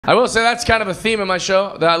I will say that's kind of a theme in my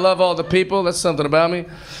show, that I love all the people. That's something about me.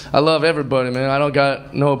 I love everybody, man. I don't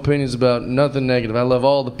got no opinions about nothing negative. I love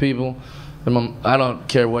all the people. I don't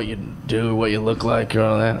care what you do, what you look like, or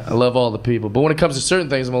all that. I love all the people. But when it comes to certain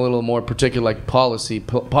things, I'm a little more particular, like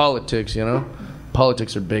politics, you know?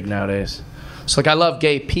 Politics are big nowadays. It's like I love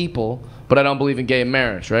gay people, but I don't believe in gay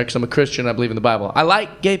marriage, right? Because I'm a Christian, I believe in the Bible. I love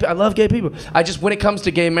gay people. When it comes to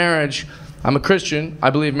gay marriage, I'm a Christian. I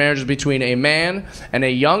believe marriage is between a man and a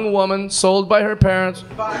young woman sold by her parents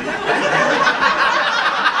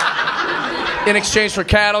in exchange for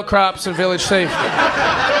cattle, crops, and village safety.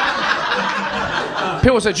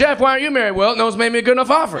 People say, Jeff, why aren't you married? Well, no one's made me a good enough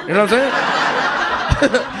offer. You know what I'm saying?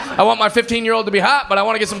 I want my 15-year-old to be hot, but I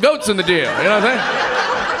want to get some goats in the deal. You know what I'm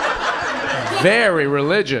saying? Very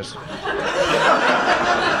religious.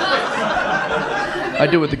 I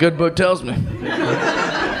do what the good book tells me.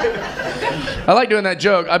 I like doing that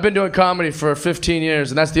joke. I've been doing comedy for 15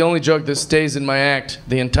 years, and that's the only joke that stays in my act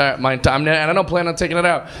my entire, and I don't plan on taking it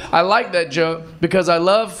out. I like that joke because I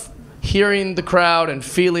love hearing the crowd and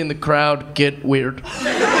feeling the crowd get weird. Do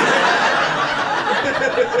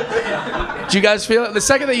you guys feel it? The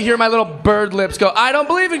second that you hear my little bird lips go, I don't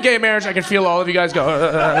believe in gay marriage, I can feel all of you guys go,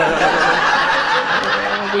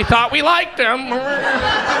 we thought we liked him.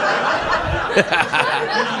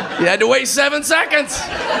 You had to wait 7 seconds.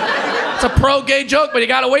 It's a pro-gay joke, but you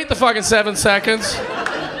gotta wait the fucking 7 seconds.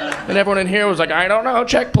 And everyone in here was like, I don't know,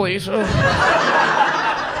 check please. No,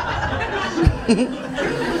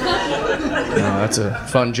 that's a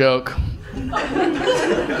fun joke.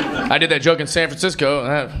 I did that joke in San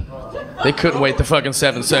Francisco. They couldn't wait the fucking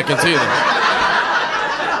 7 seconds either.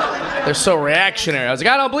 They're so reactionary. I was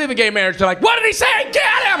like, I don't believe in gay marriage. They're like, what did he say?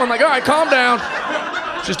 Get him! I'm like, all right, calm down.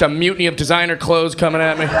 It's just a mutiny of designer clothes coming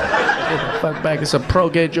at me. Get the fuck back. It's a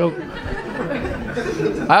pro-gay joke.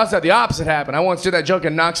 I also had the opposite happen. I once did that joke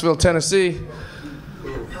in Knoxville, Tennessee.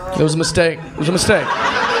 It was a mistake. It was a mistake.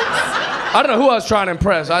 I don't know who I was trying to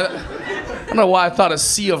impress. I don't know why I thought a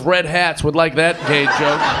sea of red hats would like that gay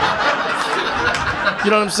joke.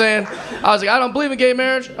 You know what I'm saying? I was like, I don't believe in gay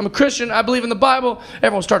marriage. I'm a Christian. I believe in the Bible.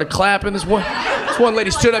 Everyone started clapping. This one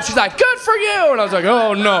lady stood up. She's like, good for you. And I was like,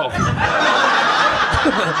 oh, no.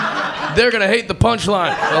 They're going to hate the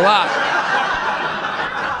punchline a lot.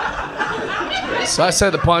 So I said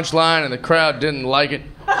the punchline, and the crowd didn't like it.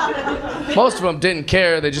 Most of them didn't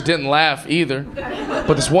care. They just didn't laugh either.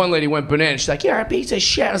 But this one lady went bananas. She's like, you're a piece of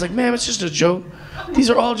shit. I was like, man, it's just a joke. These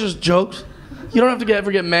are all just jokes. You don't have to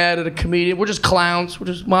ever get mad at a comedian. We're just clowns. We're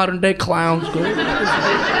just modern-day clowns. You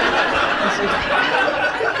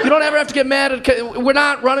don't ever have to get mad at... We're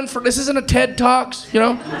not running for... This isn't a TED Talks, you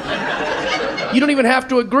know? You don't even have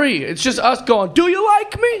to agree. It's just us going, do you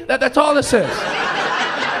like me? That's all this is.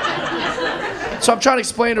 So I'm trying to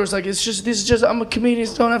explain to her, it's like, this is just, I'm a comedian,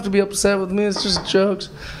 so don't have to be upset with me, it's just jokes.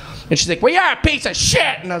 And she's like, well, you're a piece of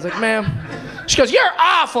shit. And I was like, ma'am. She goes, you're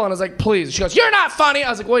awful. And I was like, please. She goes, you're not funny. I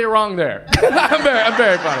was like, well, you're wrong there. I'm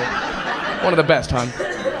very funny. One of the best, hon.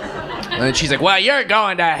 And then she's like, well, you're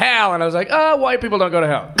going to hell. And I was like, oh, white people don't go to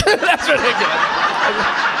hell. That's ridiculous.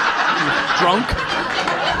 Drunk?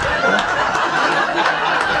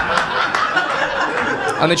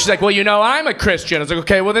 And then she's like, well, you know, I'm a Christian. I was like,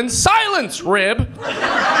 okay, well then silence, rib.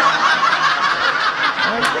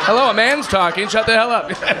 Hello, a man's talking. Shut the hell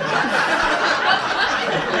up.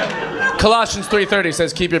 Colossians 3:30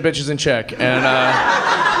 says, keep your bitches in check. And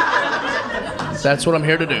that's what I'm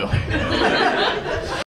here to do.